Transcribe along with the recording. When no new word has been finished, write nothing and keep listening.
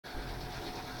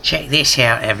Check this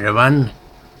out, everyone.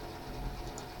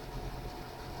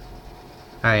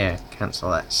 Oh yeah,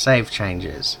 cancel that. Save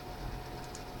changes.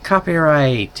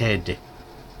 Copyrighted.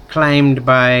 Claimed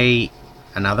by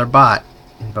another bot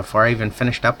before I even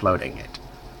finished uploading it.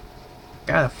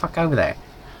 Go the fuck over there.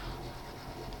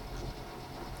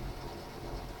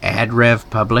 AdRev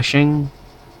Publishing?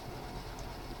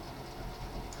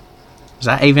 Is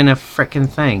that even a frickin'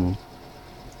 thing?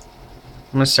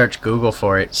 I'm gonna search Google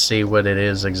for it, see what it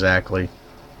is exactly.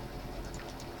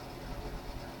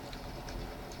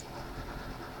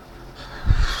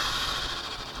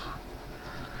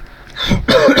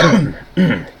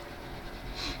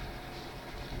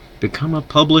 Become a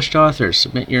published author.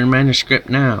 Submit your manuscript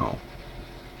now.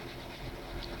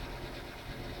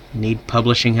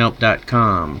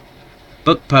 Needpublishinghelp.com.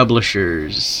 Book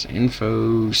publishers.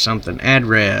 Info something.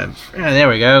 AdRev. Ah, there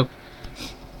we go.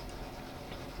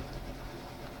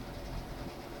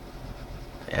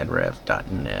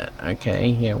 AdRev.net. Okay,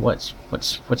 yeah,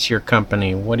 what's your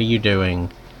company? What are you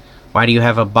doing? Why do you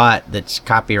have a bot that's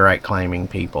copyright claiming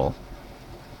people?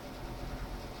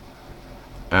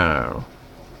 Oh.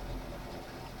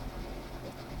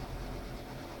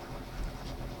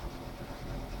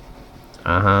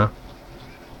 Uh-huh.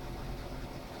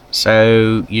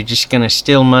 So, you're just gonna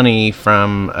steal money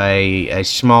from a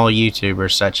small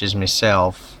YouTuber such as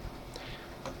myself.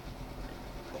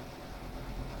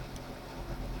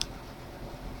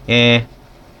 Yeah.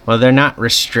 Well, they're not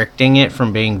restricting it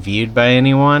from being viewed by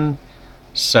anyone.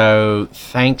 So,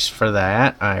 thanks for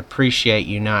that. I appreciate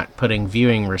you not putting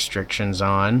viewing restrictions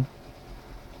on.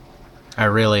 I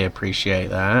really appreciate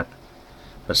that.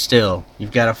 But still,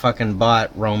 you've got a fucking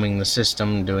bot roaming the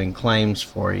system doing claims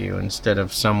for you instead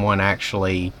of someone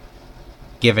actually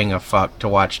giving a fuck to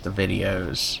watch the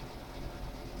videos.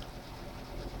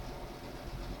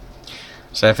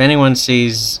 So if anyone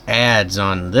sees ads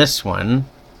on this one...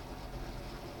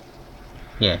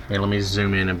 Yeah, here, let me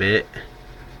zoom in a bit.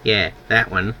 Yeah, that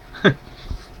one.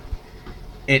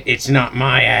 It's not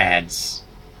my ads.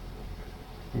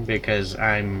 Because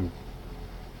I'm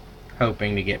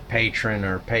hoping to get Patreon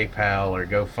or PayPal or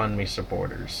GoFundMe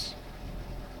supporters.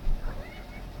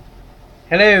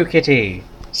 Hello, Kitty.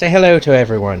 Say hello to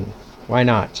everyone. Why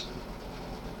not?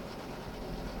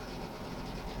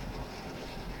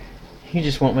 You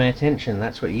just want my attention.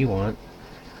 That's what you want.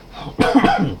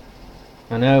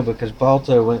 I know, because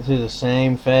Balto went through the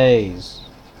same phase.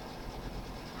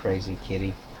 Crazy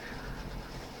kitty.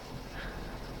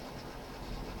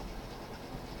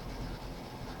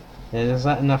 Is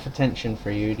that enough attention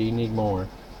for you? Do you need more?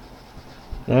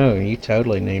 No, you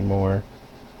totally need more.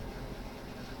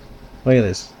 Look at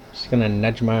this. She's gonna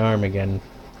nudge my arm again.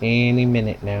 Any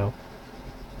minute now.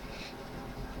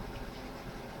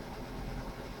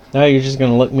 No, you're just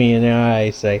gonna look me in the eye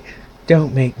and say,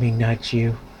 "Don't make me nudge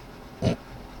you."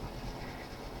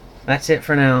 That's it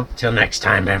for now. Till next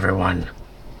time, everyone.